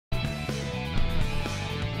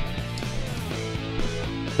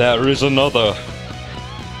There is another.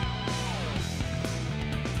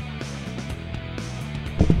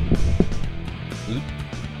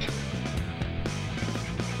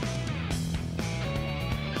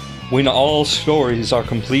 When all stories are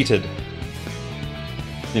completed,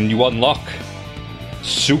 then you unlock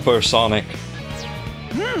Supersonic.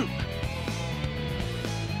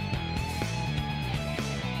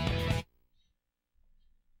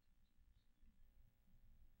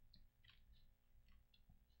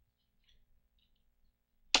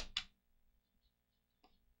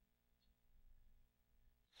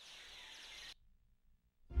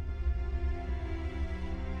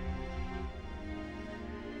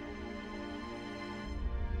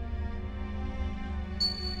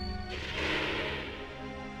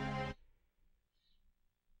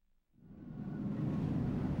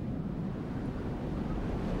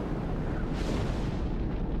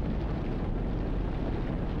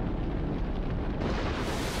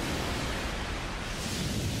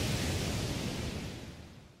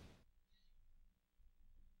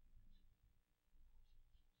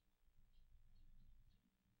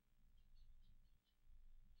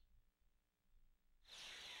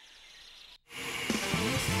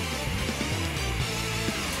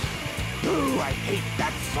 Ooh, I hate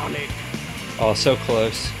that Sonic. Oh, so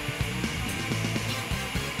close.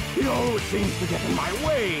 He always seems to get in my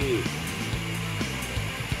way.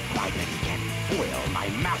 I bet he can't foil my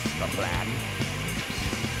master plan.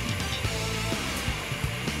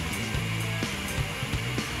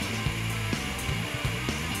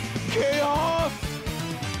 Chaos!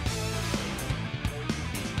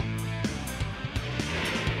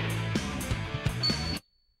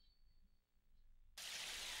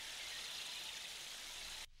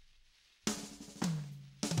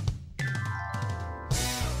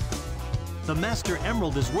 The Master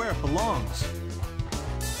Emerald is where it belongs.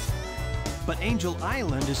 But Angel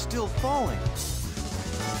Island is still falling.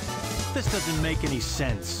 This doesn't make any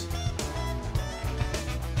sense.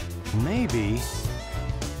 Maybe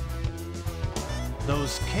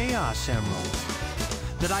those Chaos Emeralds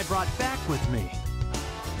that I brought back with me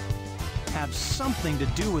have something to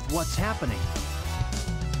do with what's happening.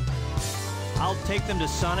 I'll take them to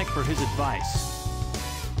Sonic for his advice.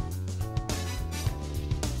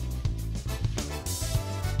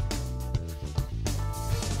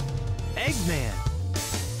 Eggman!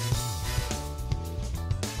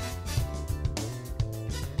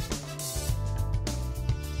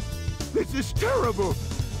 This is terrible!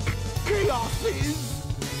 Chaos is...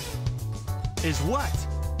 Is what?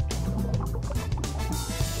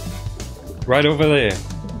 Right over there.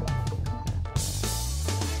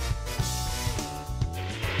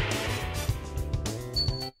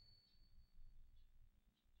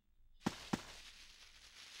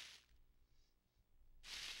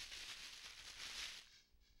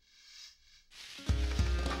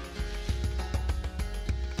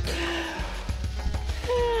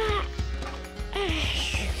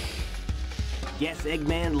 Guess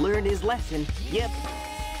Eggman learned his lesson. Yep.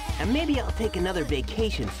 And maybe I'll take another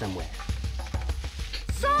vacation somewhere.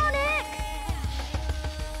 Sonic!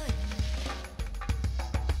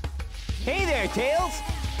 Hey there, Tails!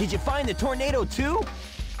 Did you find the tornado too?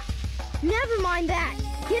 Never mind that.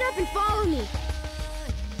 Get up and follow me.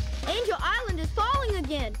 Angel Island is falling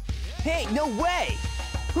again. Hey, no way!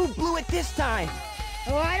 Who blew it this time?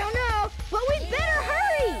 Oh, I don't know, but we better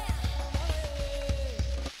hurry!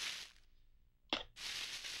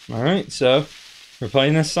 Alright, so we're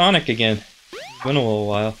playing as Sonic again. It's been a little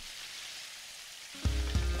while.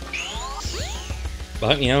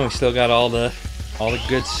 But you know, we still got all the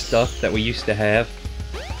good stuff that we used to have.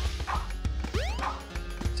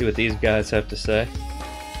 Let's see what these guys have to say.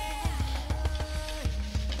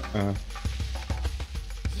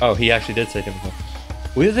 Oh, he actually did say different.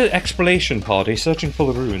 We're the exploration party searching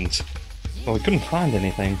for the ruins. Well, we couldn't find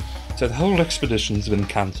anything, so the whole expedition's been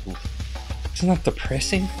cancelled. Isn't that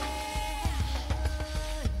depressing?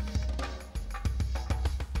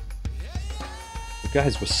 The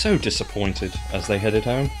guys were so disappointed as they headed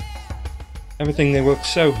home. Everything they worked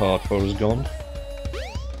so hard for is gone.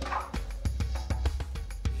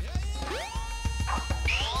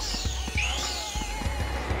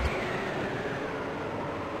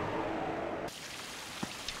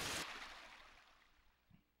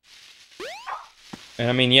 And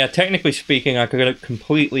I mean, yeah, technically speaking, I could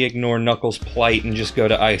completely ignore Knuckles' plight and just go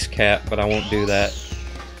to Ice Cat, but I won't do that.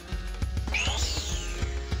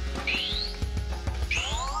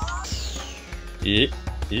 Yeah.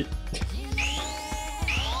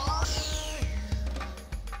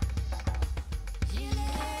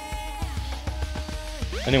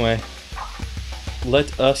 Anyway,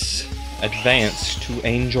 let us Advance to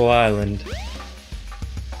Angel Island.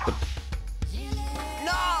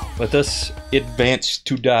 No! Let us advance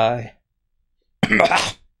to die.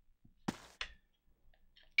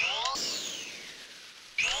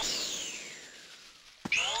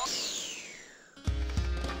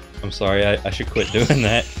 I'm sorry, I should quit doing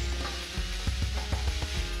that.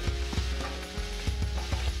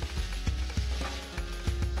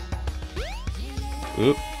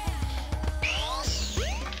 Oop.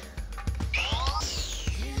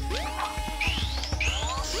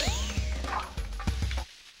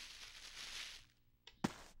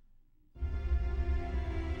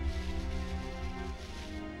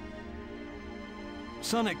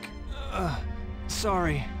 Sonic,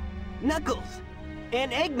 sorry. Knuckles!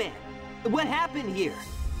 And Eggman! What happened here?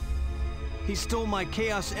 He stole my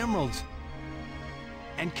Chaos Emeralds.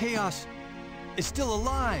 And Chaos is still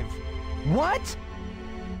alive. What?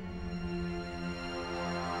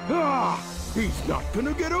 Ah! He's not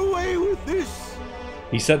gonna get away with this!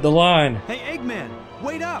 He said the line. Hey, Eggman,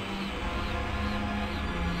 wait up!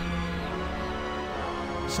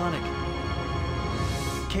 Sonic,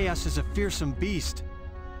 Chaos is a fearsome beast.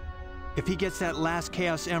 If he gets that last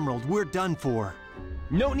Chaos Emerald, we're done for.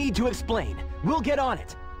 No need to explain. We'll get on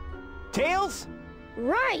it. Tails?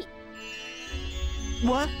 Right.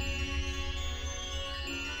 What?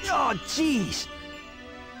 Oh, jeez!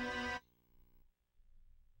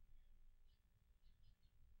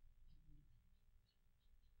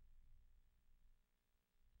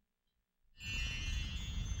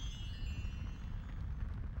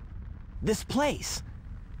 This place.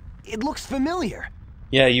 It looks familiar.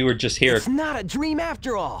 Yeah, you were just here. It's not a dream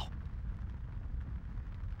after all.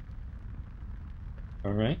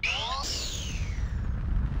 Alright.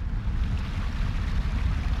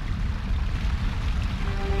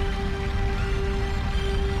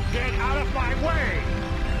 Get out of my way!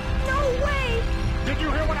 No way! Did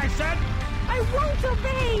you hear what I said? I won't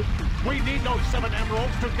obey! We need those 7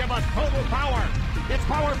 emeralds to give us total power. It's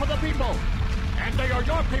power for the people. And they are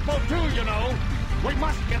your people too, you know. We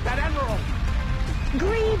must get that emerald.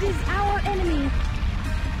 Greed is our enemy.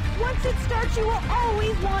 Once it starts, you will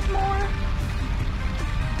always want more.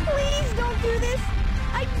 Please don't do this.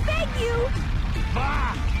 I beg you.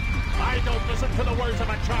 Bah! I don't listen to the words of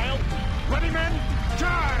a child. Ready, men?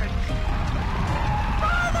 Charge!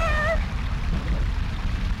 Father!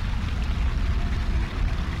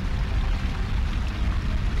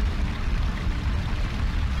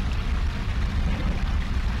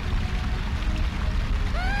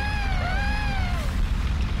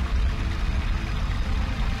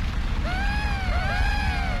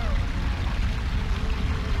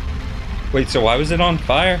 Wait, so why was it on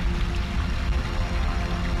fire?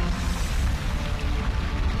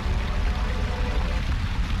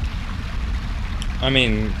 I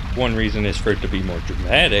mean, one reason is for it to be more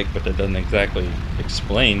dramatic, but that doesn't exactly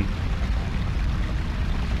explain.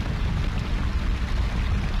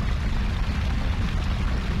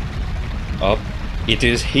 Oh, it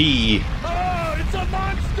is he. Oh, it's a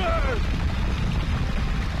monster!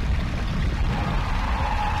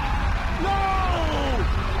 No!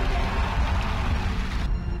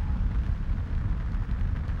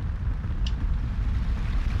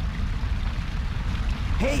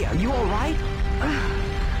 Hey, are you all right?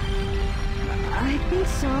 I think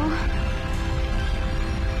so.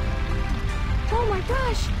 Oh my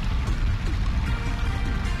gosh!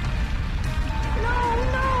 No,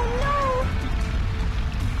 no, no!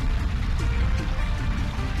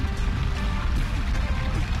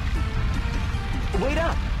 Wait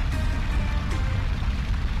up!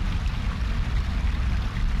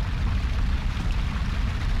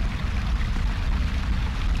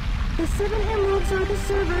 The 7 emeralds are the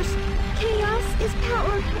servers. Chaos is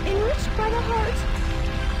power enriched by the heart.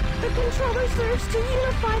 The controller serves to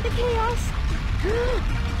unify the chaos.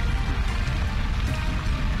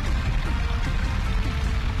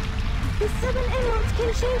 The 7 emeralds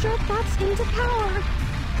can change our thoughts into power.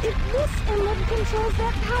 If this emerald controls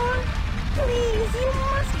that power, please, you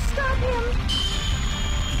must stop him.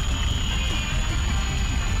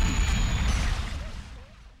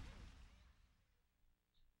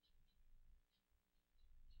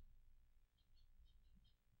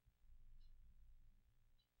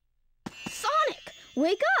 Sonic,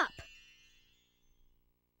 wake up!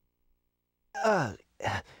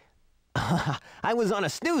 I was on a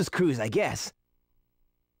snooze cruise, I guess.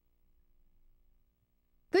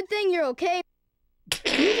 Good thing you're okay.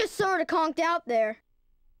 You just sort of conked out there.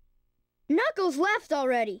 Knuckles left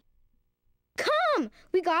already. Come!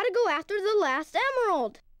 We gotta go after the last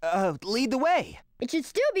emerald. Lead the way. It should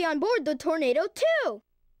still be on board the tornado, too.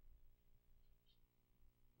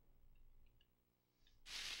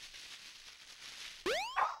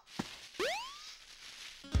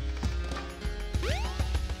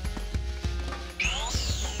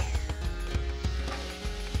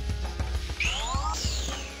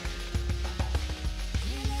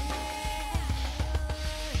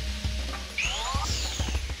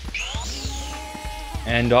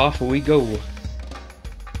 And off we go.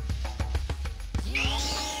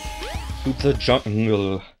 To the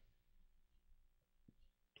jungle.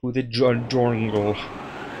 To the jungle.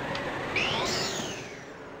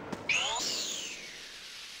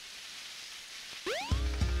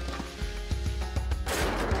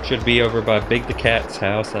 Should be over by Big the Cat's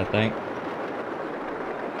house, I think.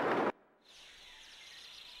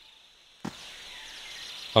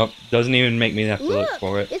 Oh, doesn't even make me have to look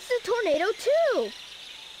for it. It's the tornado too!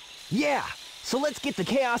 Yeah, so let's get the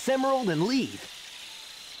Chaos Emerald and leave.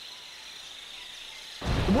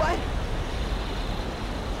 What?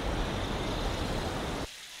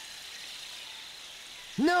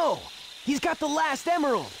 No! He's got the last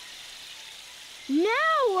emerald! Now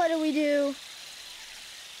what do we do?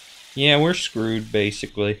 Yeah, we're screwed,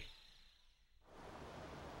 basically.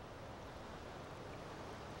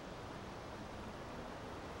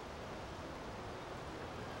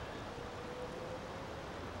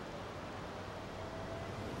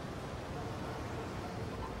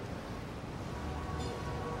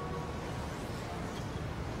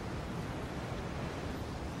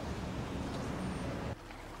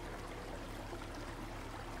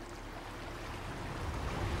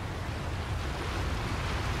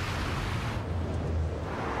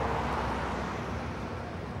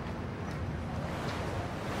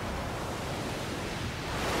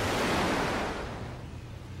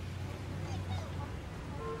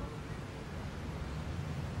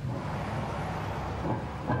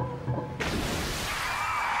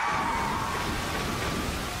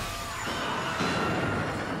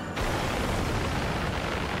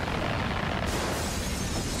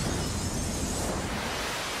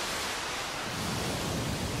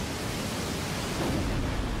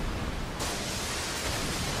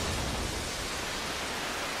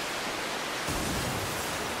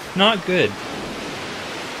 Not good.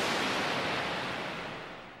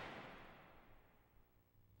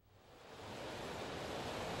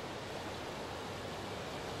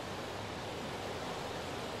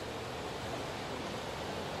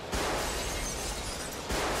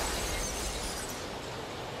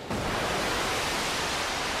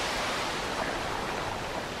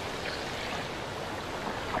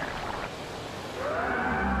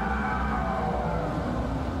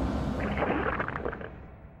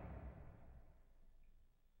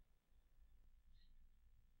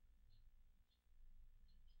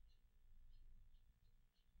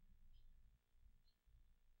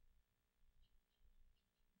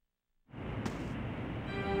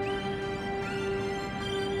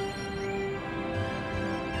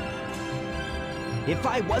 If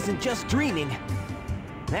I wasn't just dreaming,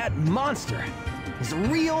 that monster is a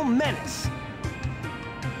real menace.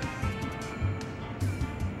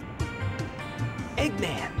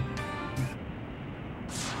 Eggman!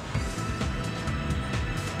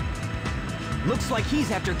 Looks like he's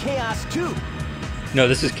after Chaos too. No,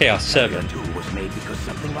 this is Chaos 7. Tool was made because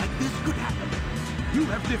something like this could happen. You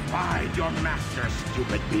have defied your master,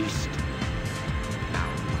 stupid beast. Now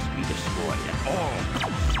you must be destroyed at all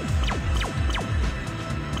costs.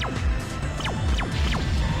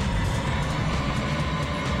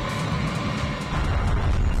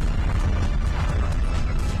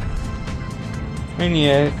 And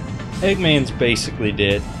yeah, Eggman's basically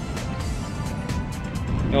dead.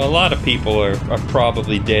 You know, a lot of people are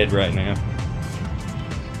probably dead right now.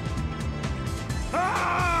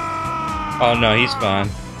 Oh no, he's fine.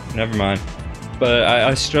 Never mind. But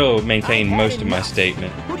I still maintain most of my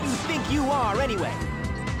statement. Who do you think you are, anyway?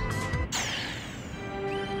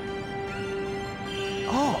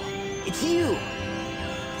 Oh, it's you!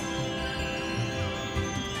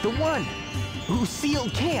 The one who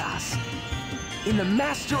sealed Chaos in the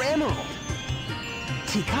Master Emerald.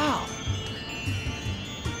 Tikal.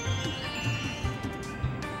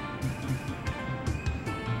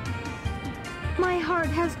 My heart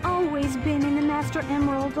has always been in the Master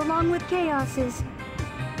Emerald along with Chaos's.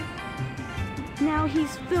 Now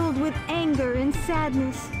he's filled with anger and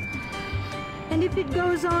sadness. And if it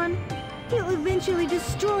goes on, he'll eventually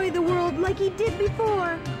destroy the world like he did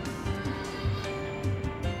before.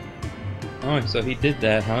 Oh, so he did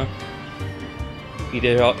that, huh? He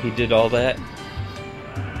did all that?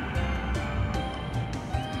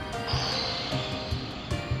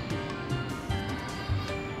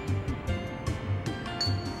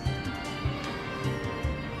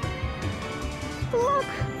 Look!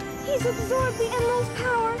 He's absorbed the Emerald's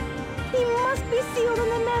power! He must be sealed in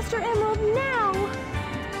the Master Emerald now!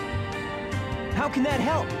 How can that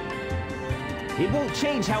help? It won't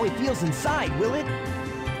change how he feels inside, will it?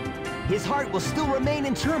 His heart will still remain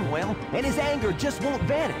in turmoil, and his anger just won't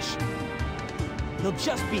vanish. He'll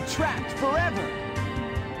just be trapped forever.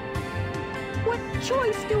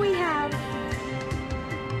 choice do we have?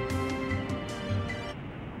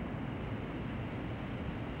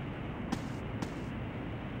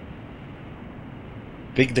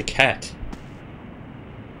 Big the cat.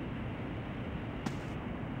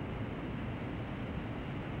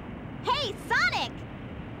 Hey, Sonic!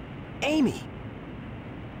 Amy!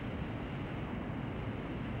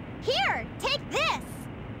 Here, take this!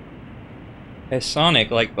 Hey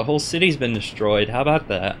Sonic, like the whole city's been destroyed. How about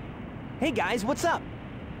that? Hey guys, what's up?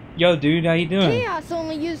 Yo dude, how you doing? Chaos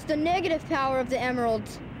only used the negative power of the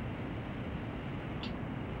emeralds.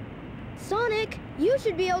 Sonic, you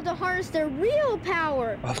should be able to harness their real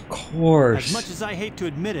power. Of course. As much as I hate to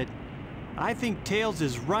admit it, I think Tails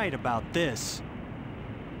is right about this.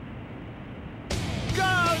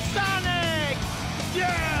 Go, Sonic!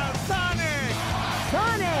 Yeah, Sonic!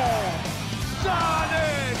 Sonic!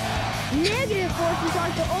 Sonic! Negative forces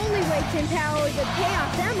aren't the only way to empower the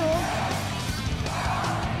Chaos Emeralds.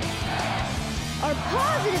 Our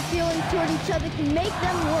positive feelings toward each other can make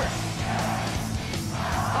them work.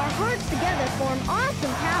 Our hearts together form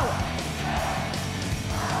awesome power.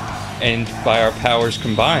 And by our powers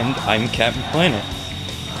combined, I'm Captain Planet.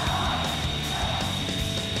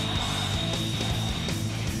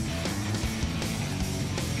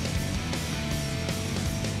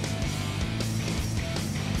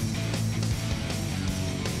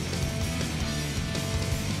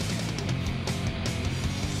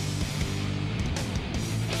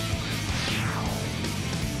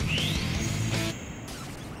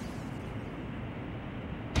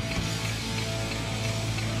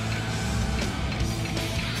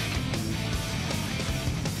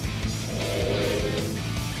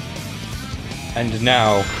 And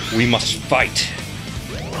now, we must fight!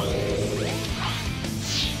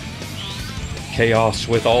 Chaos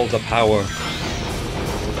with all the power,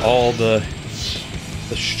 with all the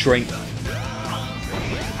strength.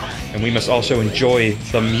 And we must also enjoy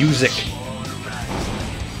the music.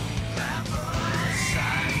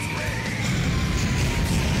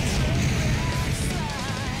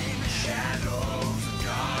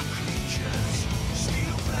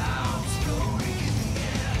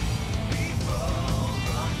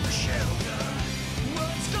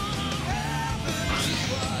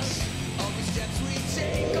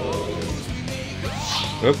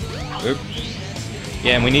 Oop, oop.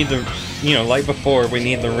 Yeah, and we need the, you know, like before, we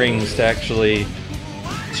need the rings to actually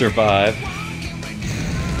survive.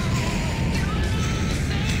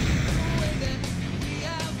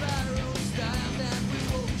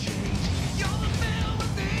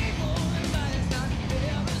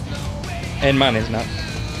 And mine is not.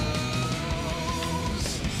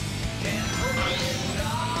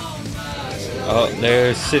 Oh,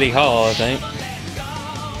 there's City Hall, I think.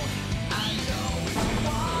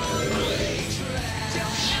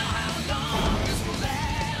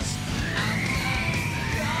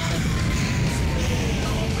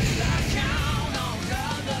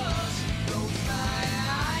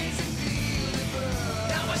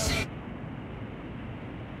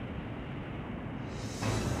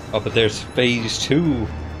 Oh, but there's phase 2.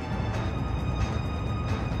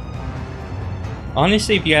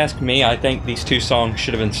 Honestly, if you ask me, I think these two songs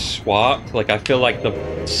should have been swapped. Like, I feel like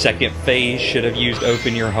the second phase should have used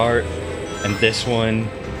Open Your Heart, and this one,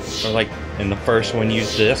 or like, and the first one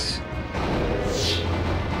used this.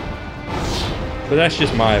 But that's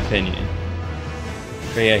just my opinion.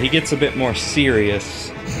 But yeah, he gets a bit more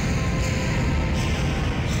serious,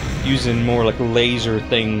 using more like laser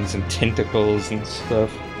things and tentacles and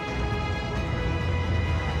stuff.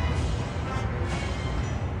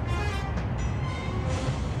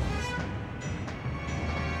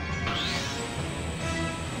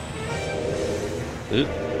 Oop.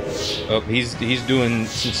 Oh, he's doing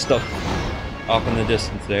some stuff off in the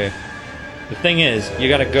distance there. The thing is, you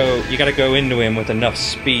gotta go into him with enough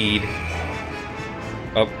speed.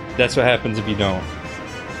 Oh, that's what happens if you don't.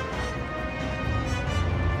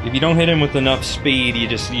 If you don't hit him with enough speed, you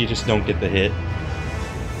just don't get the hit.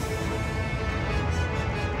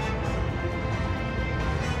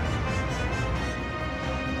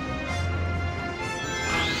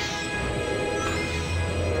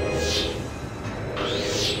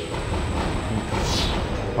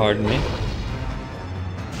 Pardon me.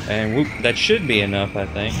 And whoop, that should be enough, I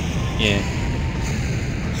think. Yeah.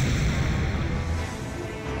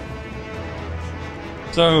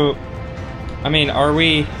 So, I mean, are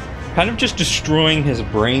we kind of just destroying his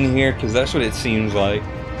brain here? Because that's what it seems like.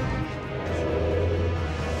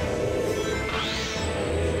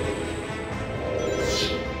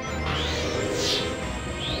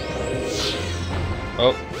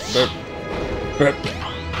 Oh, burp. Burp.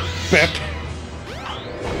 Burp.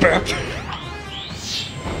 Burp.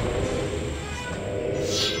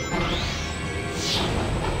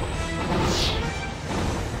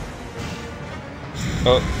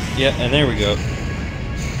 Oh, yeah, and there we go.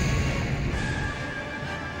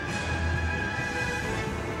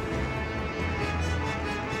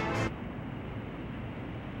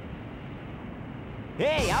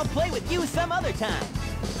 Hey, I'll play with you some other time.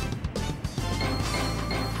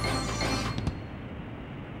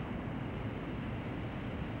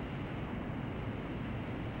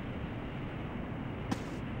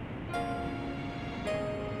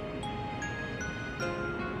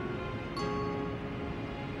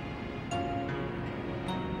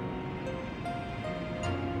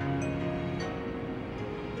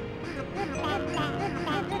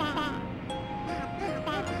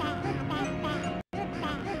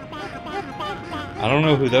 I don't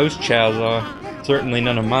know who those chows are. Certainly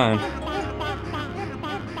none of mine.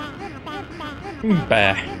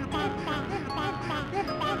 Bah.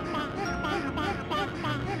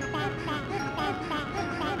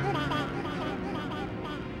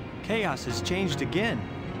 Chaos has changed again,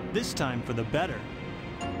 this time for the better.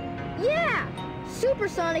 Yeah!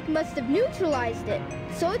 Supersonic must have neutralized it,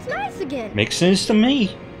 so it's nice again. Makes sense to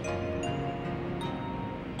me.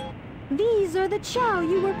 These are the Chow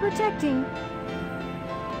you were protecting.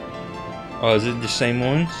 Oh, is it the same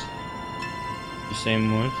ones? The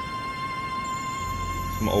same ones?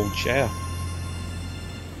 Some old chow.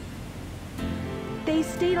 They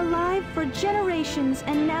stayed alive for generations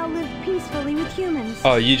and now live peacefully with humans.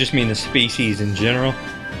 Oh, you just mean the species in general?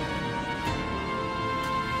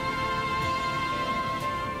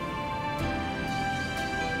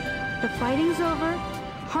 The fighting's over,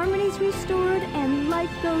 harmony's restored, and life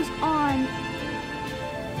goes on.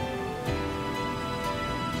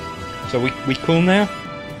 So we cool now?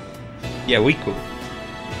 Yeah, we cool.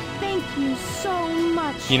 Thank you so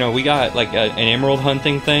much. You know, we got like an emerald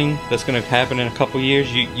hunting thing that's gonna happen in a couple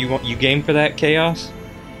years. You game for that, Chaos?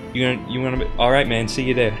 You wanna be, all right, man. See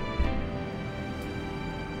you there.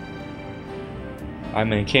 I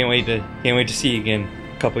mean, can't wait to see you again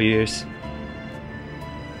in a couple years.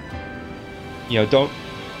 You know,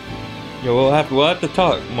 we'll have to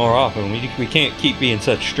talk more often. We can't keep being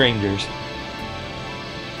such strangers.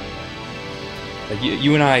 Like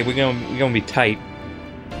you and I, we're gonna be tight.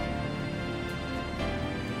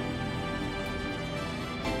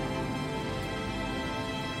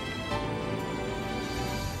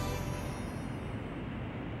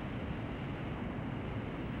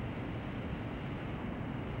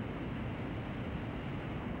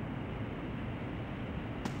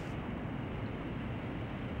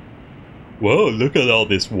 Whoa, look at all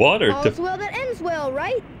this water. All's well that ends well,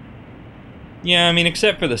 right? Yeah, I mean,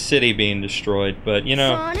 except for the city being destroyed, but you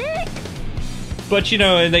know... Sonic? But you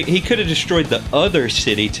know, he could have destroyed the other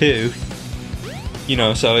city too. You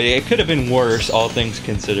know, so it could have been worse, all things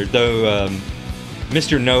considered. Though,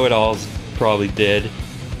 Mr. Know-It-All's probably dead.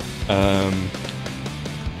 Let's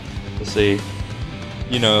see.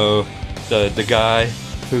 You know, the guy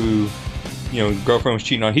who, you know, girlfriend was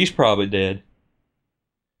cheating on, he's probably dead.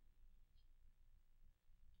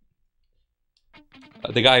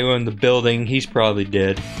 The guy who owned the building, he's probably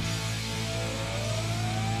dead.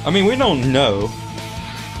 I mean, we don't know.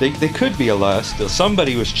 They could be alive still.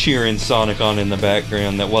 Somebody was cheering Sonic on in the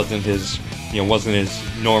background that wasn't his, you know, wasn't his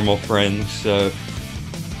normal friend, so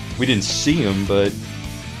we didn't see him, but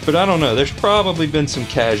I don't know. There's probably been some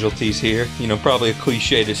casualties here. You know, probably a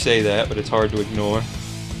cliche to say that, but it's hard to ignore.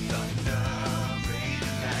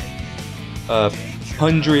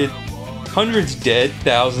 Hundreds dead,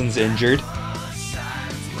 thousands injured.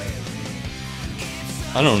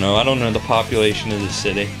 I don't know. I don't know the population of the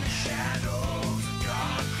city.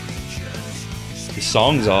 The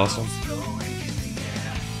song's awesome.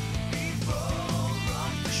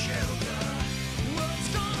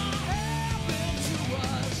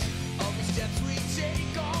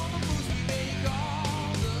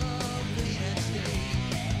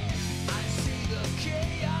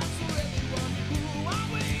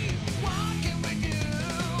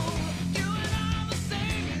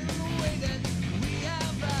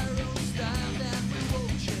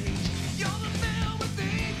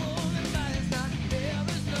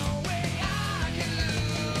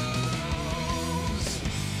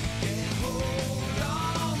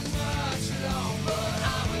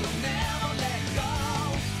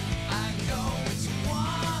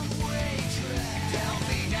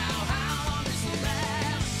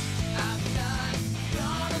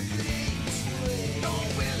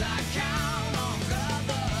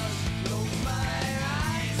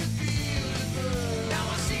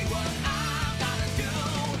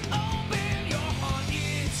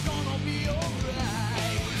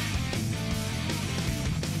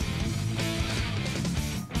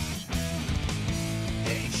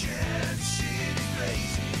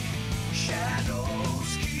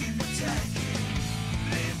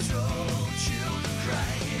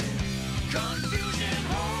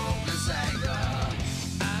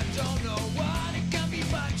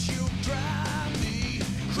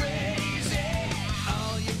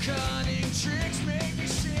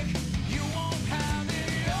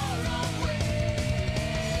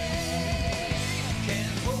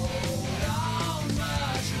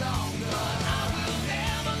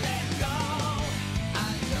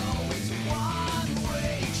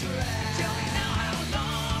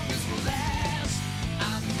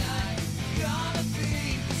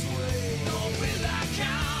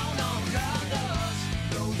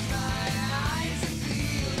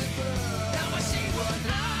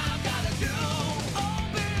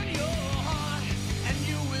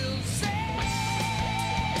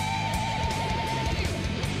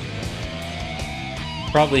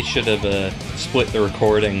 Probably should have split the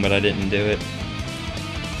recording, but I didn't do it.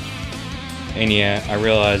 And yeah, I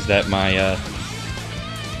realized that my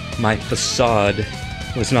my facade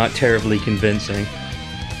was not terribly convincing.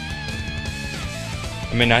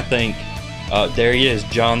 I mean, I think there he is,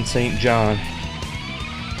 John St. John.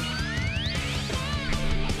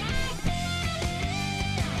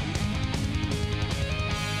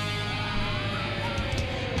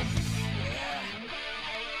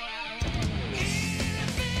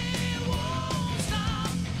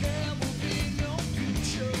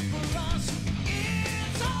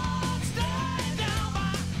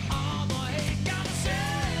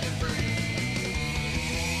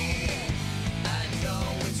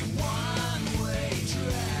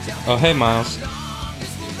 Oh, hey, Miles.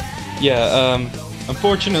 Yeah,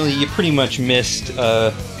 unfortunately, you pretty much missed,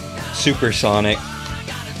 Supersonic.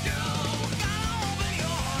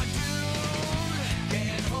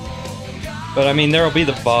 But, I mean, there'll be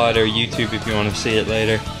the VOD or YouTube if you want to see it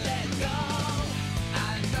later.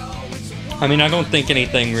 I mean, I don't think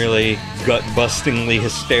anything really gut-bustingly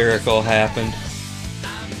hysterical happened.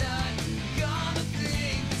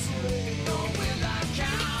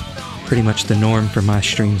 Pretty much the norm for my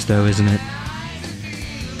streams, though, isn't it?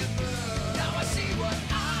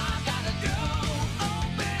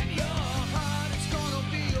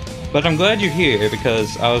 But I'm glad you're here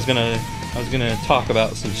because I was gonna talk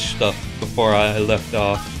about some stuff before I left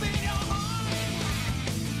off.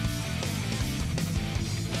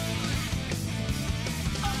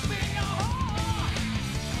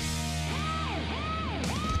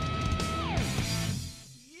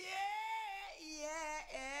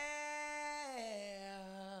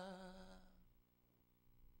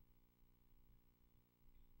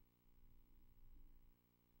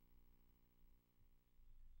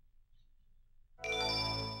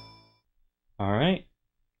 Alright.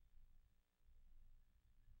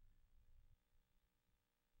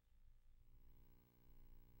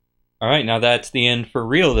 Alright, now that's the end for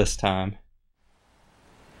real this time.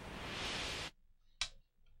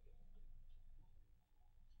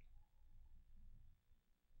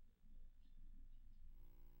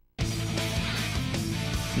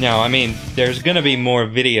 Now, I mean, there's gonna be more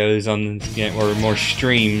videos on this game, or more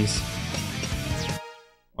streams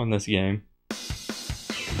on this game.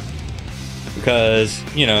 Because,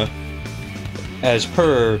 you know, as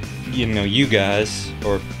per, you know, you guys,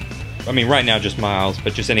 or, I mean, right now just Miles,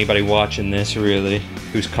 but just anybody watching this, really,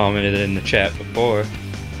 who's commented in the chat before,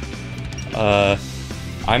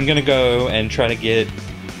 I'm gonna go and try to get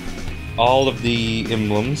all of the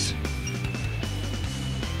emblems.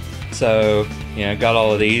 So, yeah, I got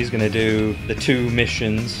all of these, gonna do the 2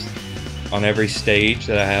 missions on every stage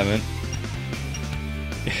that I haven't.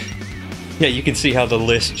 Yeah, you can see how the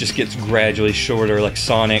list just gets gradually shorter, like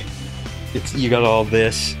Sonic. You got all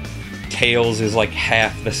this. Tails is like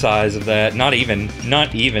half the size of that. Not even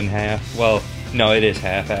half. Well, no, it is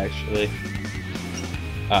half actually.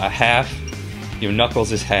 Half. You know,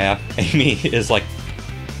 Knuckles is half. Amy is like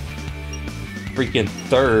freaking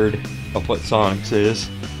third of what Sonic's is.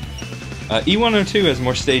 E102 has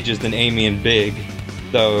more stages than Amy and Big,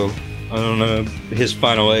 though I don't know. His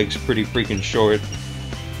final egg's pretty freaking short.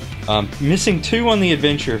 Missing 2 on the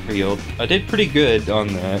adventure field. I did pretty good on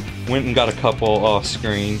that. Went and got a couple off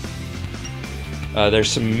screen. There's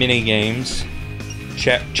some mini games.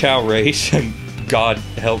 Chow Race, and God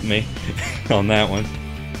help me on that one.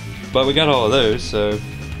 But we got all of those, so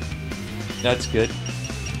that's good.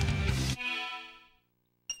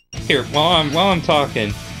 Here, while I'm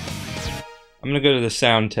talking, I'm gonna go to the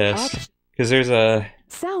sound test because there's an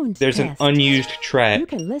unused track. You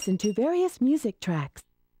can listen to various music tracks.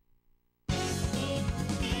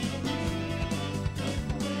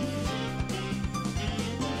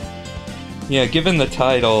 Yeah, given the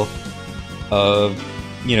title of,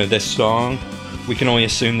 you know, this song, we can only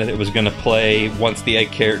assume that it was going to play once the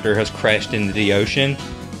egg character has crashed into the ocean,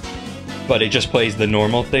 but it just plays the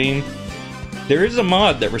normal theme. There is a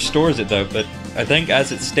mod that restores it though, but I think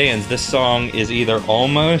as it stands, this song is either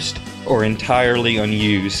almost or entirely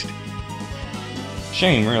unused.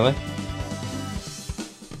 Shame, really.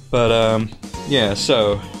 But, yeah,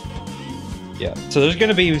 so there's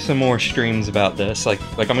gonna be some more streams about this. Like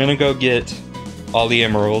I'm gonna go get all the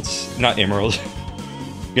emeralds, not emeralds.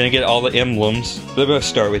 I'm gonna get all the emblems. They'll both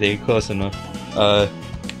start with E, close enough. Or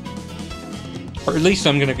at least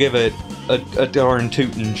I'm gonna give it a darn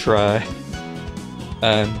tootin' try.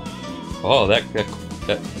 Oh,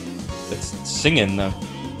 that's singing though.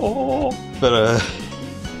 Oh, but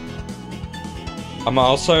I'm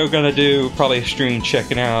also gonna do probably a stream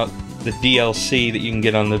checking out the DLC that you can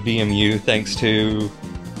get on the VMU thanks to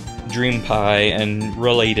Dream Pie and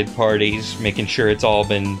related parties, making sure it's all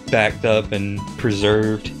been backed up and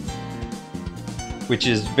preserved, which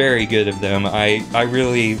is very good of them. I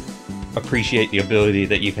really appreciate the ability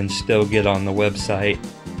that you can still get on the website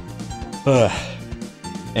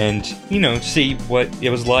and, you know, see what it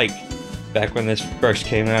was like back when this first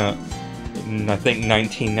came out in, I think,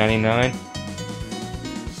 1999.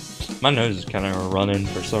 My nose is kind of running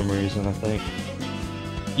for some reason, I think.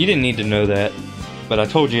 You didn't need to know that, but I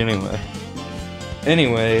told you anyway.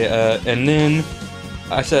 Anyway, and then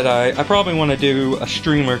I said I probably want to do a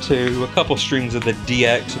stream or two, a couple streams of the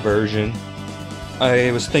DX version.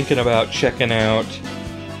 I was thinking about checking out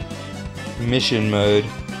mission mode,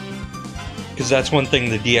 because that's one thing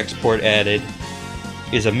the DX port added,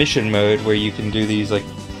 is a mission mode where you can do these, like,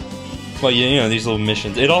 well, you know, these little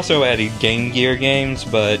missions. It also added Game Gear games,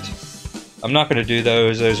 but I'm not going to do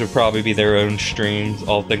those. Those would probably be their own streams,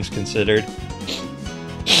 all things considered.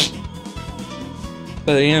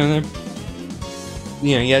 But, you know,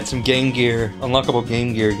 you had some Game Gear, unlockable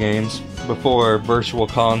Game Gear games before Virtual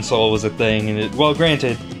Console was a thing. And well,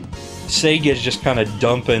 granted, Sega's just kind of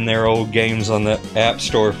dumping their old games on the App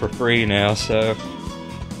Store for free now, so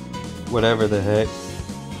whatever the heck.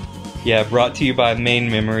 Yeah, brought to you by Main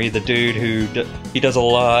Memory, the dude who he does a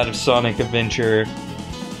lot of Sonic Adventure,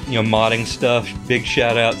 you know, modding stuff. Big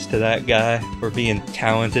shout outs to that guy for being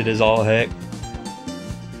talented as all heck.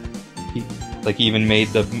 He, like, even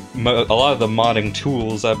made a lot of the modding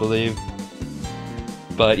tools, I believe.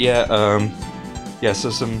 But yeah, yeah, so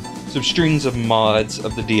some strings of mods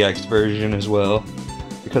of the DX version as well,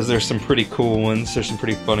 because there's some pretty cool ones. There's some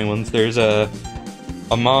pretty funny ones. There's a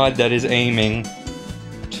mod that is aiming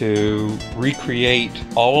to recreate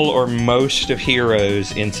all or most of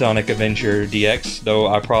Heroes in Sonic Adventure DX, though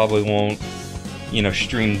I probably won't, you know,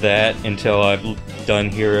 stream that until I've done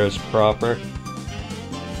Heroes proper.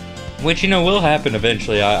 Which, you know, will happen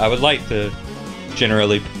eventually. I would like to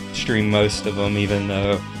generally stream most of them, even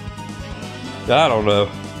though, I don't know.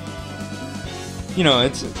 You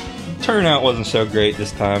know, turnout wasn't so great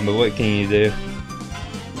this time, but what can you do?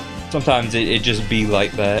 Sometimes it just be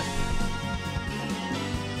like that.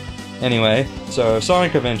 Anyway, so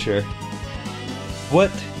Sonic Adventure.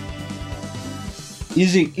 What?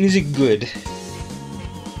 Is it good?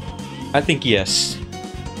 I think yes.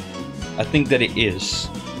 I think that it is.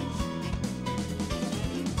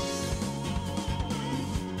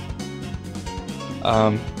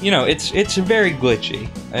 You know, it's very glitchy,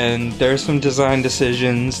 and there's some design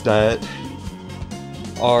decisions that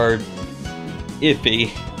are iffy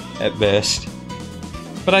at best.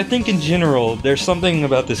 But I think in general, there's something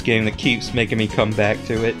about this game that keeps making me come back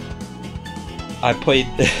to it. I played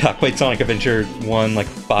Sonic Adventure 1 like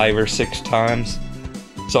 5 or 6 times,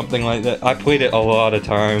 something like that. I played it a lot of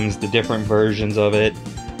times, the different versions of it.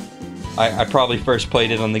 I probably first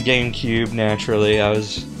played it on the GameCube, naturally. I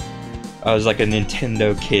was like a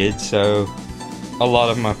Nintendo kid, so a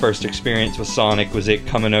lot of my first experience with Sonic was it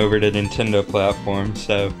coming over to Nintendo platforms,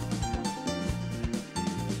 so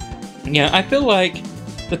yeah, I feel like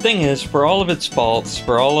the thing is, for all of its faults,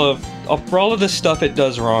 for all of the stuff it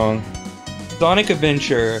does wrong, Sonic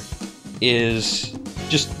Adventure is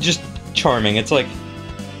just charming. It's like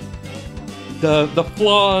the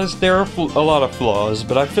flaws. There are a lot of flaws,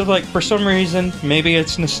 but I feel like for some reason, maybe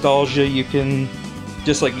it's nostalgia. You can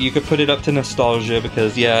you could put it up to nostalgia,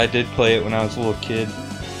 because yeah, I did play it when I was a little kid,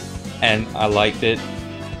 and I liked it.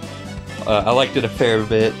 I liked it a fair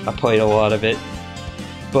bit. I played a lot of it.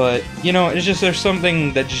 But, you know, it's just, there's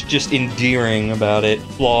something that's just endearing about it,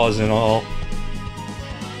 flaws and all.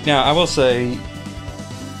 Now, I will say,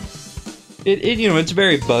 you know, it's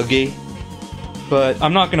very buggy, but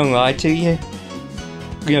I'm not gonna lie to you.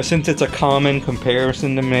 You know, since it's a common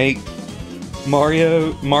comparison to make,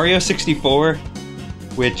 Mario 64,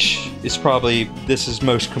 which is probably, this is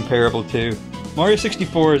most comparable to, Mario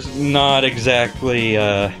 64 is not exactly,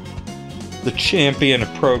 the champion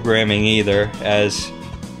of programming either, as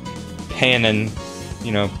Panin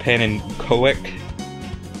Koek,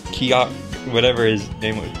 Kiok, whatever his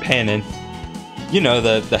name was, Panin. You know,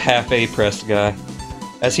 the half-A press guy,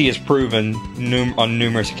 as he has proven on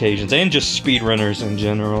numerous occasions, and just speedrunners in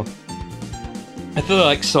general. I feel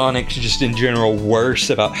like Sonic's just in general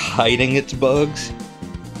worse about hiding its bugs.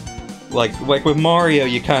 Like with Mario,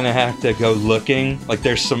 you kind of have to go looking. Like,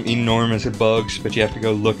 there's some enormous bugs, but you have to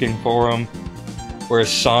go looking for them. Whereas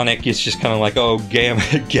Sonic is just kind of like, oh,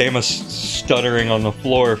 Gamma stuttering on the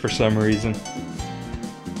floor for some reason.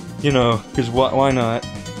 You know, because why not?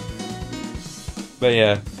 But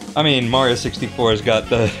yeah, I mean, Mario 64's got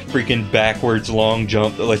the freaking backwards long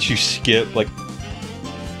jump that lets you skip, like,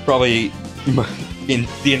 probably, in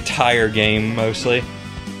the entire game mostly.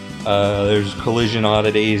 There's collision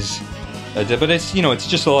oddities, but it's, you know, it's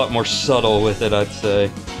just a lot more subtle with it, I'd say.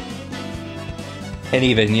 And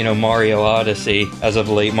even, you know, Mario Odyssey, as of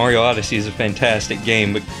late, Mario Odyssey is a fantastic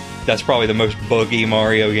game, but that's probably the most buggy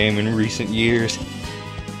Mario game in recent years.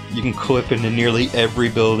 You can clip into nearly every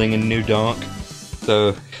building in New Donk.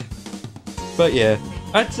 So, but yeah,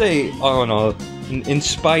 I'd say all in all, in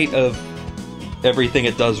spite of everything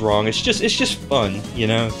it does wrong, it's just fun, you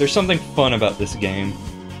know? There's something fun about this game.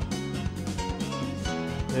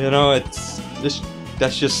 You know, that's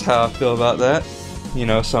just how I feel about that. You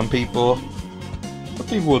know, some people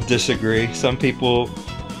will disagree. Some people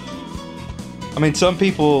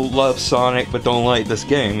love Sonic but don't like this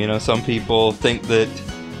game, you know? Some people think that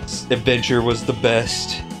Adventure was the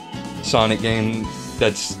best Sonic game.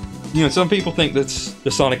 That's, you know, some people think that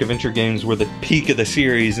the Sonic Adventure games were the peak of the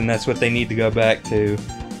series and that's what they need to go back to.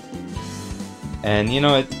 And, you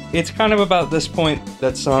know, it's kind of about this point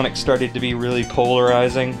that Sonic started to be really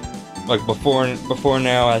polarizing. Like, before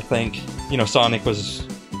now, I think, you know, Sonic was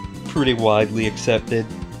pretty widely accepted.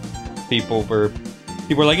 People were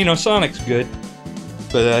like, you know, Sonic's good.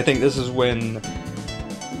 But I think this is when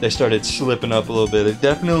they started slipping up a little bit. It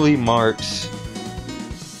definitely marks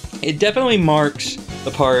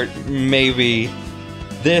the part, maybe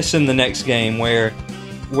this and the next game, where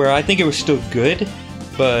I think it was still good,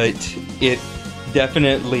 but it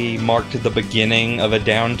definitely marked the beginning of a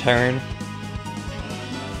downturn.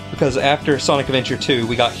 Because after Sonic Adventure 2,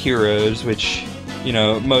 we got Heroes, which, you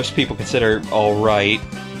know, most people consider alright.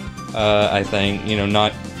 I think, you know,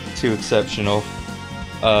 not too exceptional.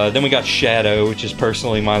 Then we got Shadow, which is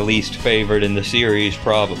personally my least favorite in the series,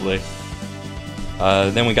 probably.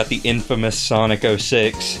 Then we got the infamous Sonic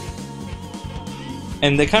 06.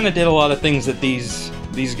 And they kind of did a lot of things that these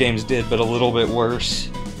games did, but a little bit worse.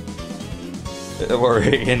 Or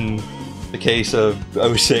in the case of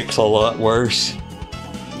 06, a lot worse.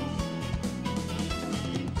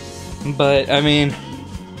 But, I mean,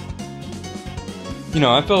 you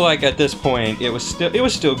know, I feel like at this point it was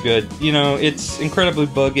still good. You know, it's incredibly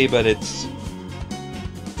buggy, but it's,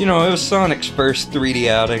 you know, it was Sonic's first 3D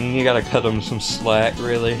outing. You gotta cut him some slack,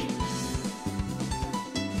 really.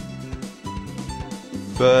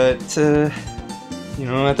 But, you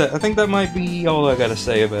know, I think that might be all I gotta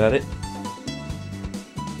say about it.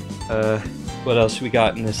 What else we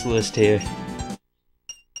got in this list here?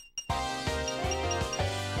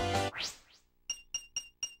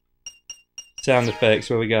 Sound effects,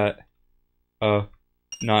 what we got? Oh,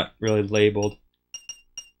 not really labeled.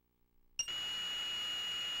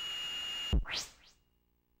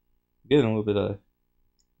 Getting a little bit of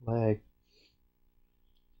lag.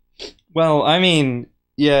 Well, I mean,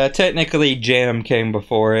 yeah, technically Jam came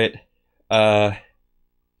before it.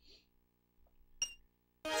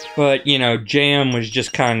 But, you know, Jam was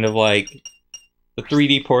just kind of like, the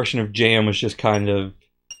 3D portion of Jam was just kind of,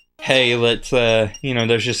 hey, let's, you know,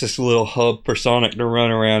 there's just this little hub for Sonic to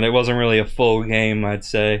run around. It wasn't really a full game, I'd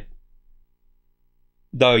say.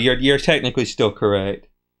 Though, you're technically still correct.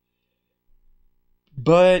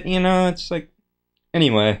 But, you know, it's like,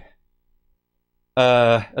 anyway.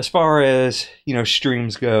 As far as, you know,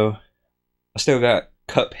 streams go, I still got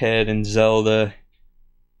Cuphead and Zelda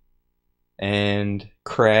and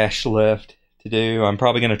Crash left to do. I'm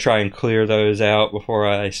probably going to try and clear those out before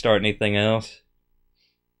I start anything else.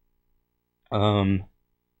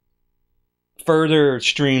 Further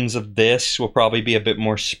streams of this will probably be a bit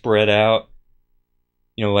more spread out.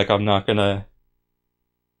 You know, like I'm not going to,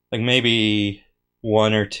 like maybe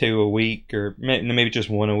 1 or 2 a week, or maybe just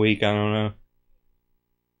 1 a week, I don't know.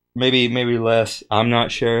 Maybe less, I'm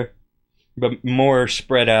not sure. But more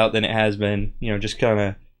spread out than it has been, you know, just kind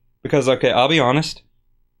of, because, okay, I'll be honest,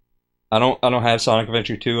 I don't have Sonic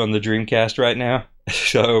Adventure 2 on the Dreamcast right now.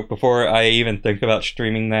 So before I even think about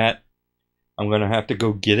streaming that, I'm going to have to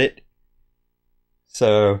go get it.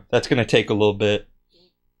 So that's going to take a little bit.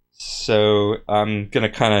 So I'm going to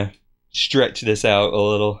kind of stretch this out a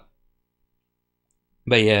little.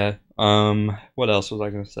 But yeah, what else was I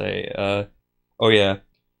going to say? Oh yeah,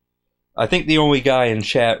 I think the only guy in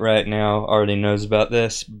chat right now already knows about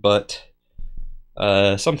this, but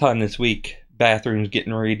sometime this week, bathroom's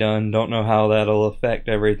getting redone. Don't know how that'll affect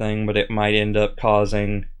everything, but it might end up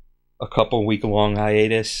causing a couple week-long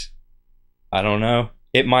hiatus. I don't know.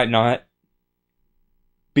 It might not.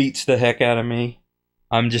 Beats the heck out of me.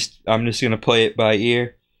 I'm just gonna play it by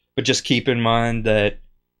ear. But just keep in mind that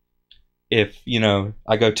if, you know,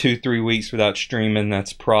 I go 2-3 weeks without streaming,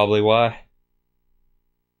 that's probably why.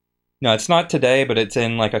 No, it's not today, but it's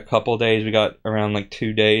in like a couple days. We got around like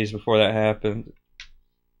 2 days before that happens.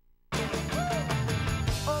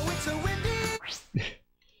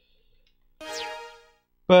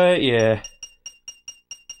 But yeah.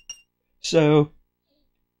 So,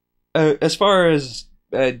 as far as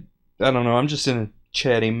I don't know, I'm just in a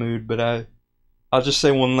chatty mood, but I'll just say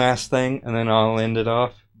one last thing and then I'll end it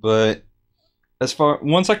off. But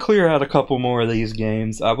once I clear out a couple more of these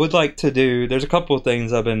games, I would like to do. There's a couple of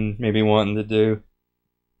things I've been maybe wanting to do.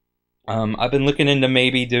 I've been looking into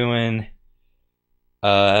maybe doing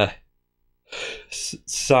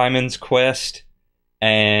Simon's Quest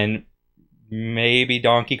and maybe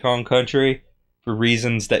Donkey Kong Country for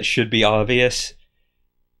reasons that should be obvious.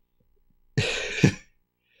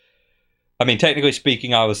 I mean, technically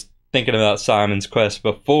speaking, I was thinking about Simon's Quest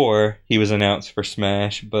before he was announced for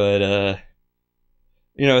Smash, but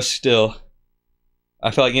you know, still,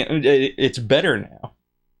 I feel like it's better now.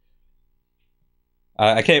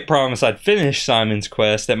 I can't promise I'd finish Simon's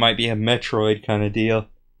Quest. That might be a Metroid kind of deal.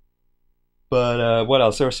 But what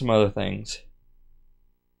else? There were some other things.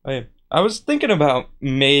 I was thinking about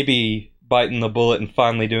maybe biting the bullet and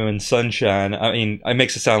finally doing Sunshine. I mean, it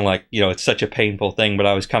makes it sound like, you know, it's such a painful thing, but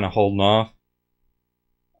I was kind of holding off.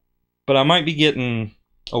 But I might be getting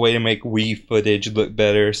a way to make Wii footage look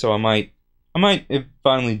better, so I might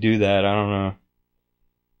finally do that. I don't know.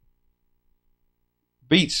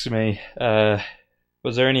 Beats me.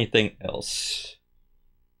 Was there anything else?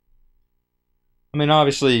 I mean,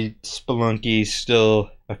 obviously, Spelunky's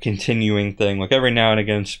still a continuing thing. Like, every now and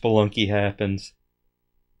again, Spelunky happens.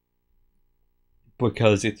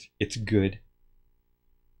 Because it's good.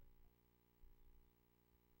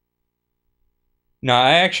 No,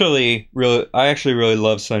 I actually really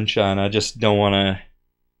love Sunshine. I just don't want to...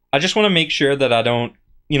 I just want to make sure that I don't,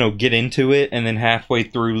 you know, get into it and then halfway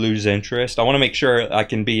through lose interest. I want to make sure I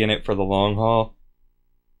can be in it for the long haul.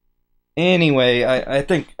 Anyway, I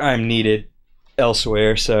think I'm needed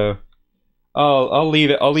elsewhere, so I'll leave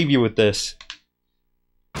it. I'll leave you with this.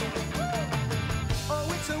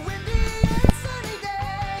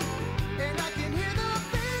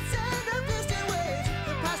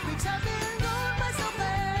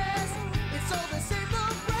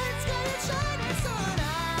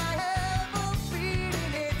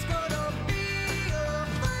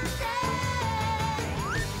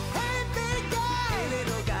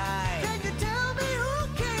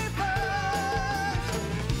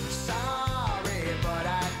 Sorry, but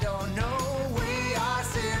I don't know. We are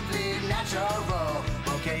simply natural.